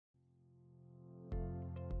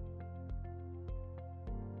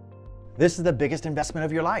This is the biggest investment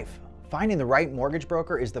of your life. Finding the right mortgage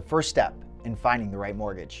broker is the first step in finding the right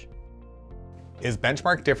mortgage. Is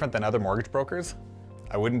Benchmark different than other mortgage brokers?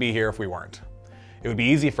 I wouldn't be here if we weren't. It would be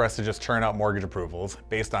easy for us to just churn out mortgage approvals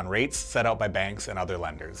based on rates set out by banks and other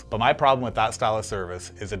lenders. But my problem with that style of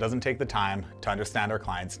service is it doesn't take the time to understand our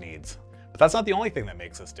clients' needs. But that's not the only thing that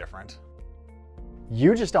makes us different.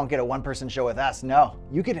 You just don't get a one-person show with us, no.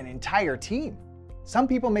 You get an entire team. Some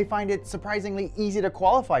people may find it surprisingly easy to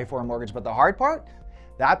qualify for a mortgage, but the hard part?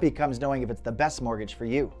 That becomes knowing if it's the best mortgage for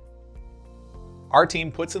you. Our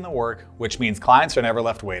team puts in the work, which means clients are never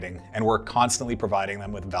left waiting, and we're constantly providing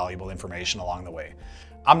them with valuable information along the way.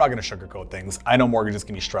 I'm not going to sugarcoat things. I know mortgages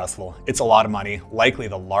can be stressful. It's a lot of money, likely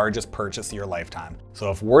the largest purchase of your lifetime.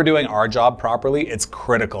 So if we're doing our job properly, it's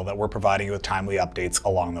critical that we're providing you with timely updates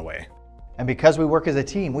along the way. And because we work as a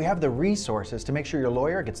team, we have the resources to make sure your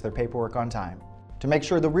lawyer gets their paperwork on time, to make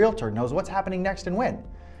sure the realtor knows what's happening next and when.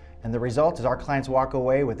 And the result is our clients walk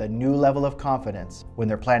away with a new level of confidence when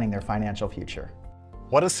they're planning their financial future.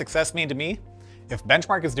 What does success mean to me? If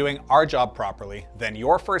Benchmark is doing our job properly, then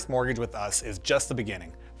your first mortgage with us is just the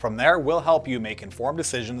beginning. From there, we'll help you make informed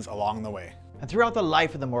decisions along the way. And throughout the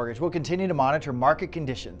life of the mortgage, we'll continue to monitor market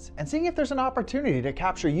conditions and seeing if there's an opportunity to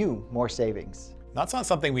capture you more savings. That's not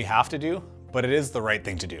something we have to do, but it is the right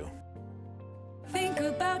thing to do. Think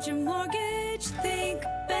about your mortgage, think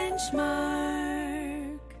Benchmark.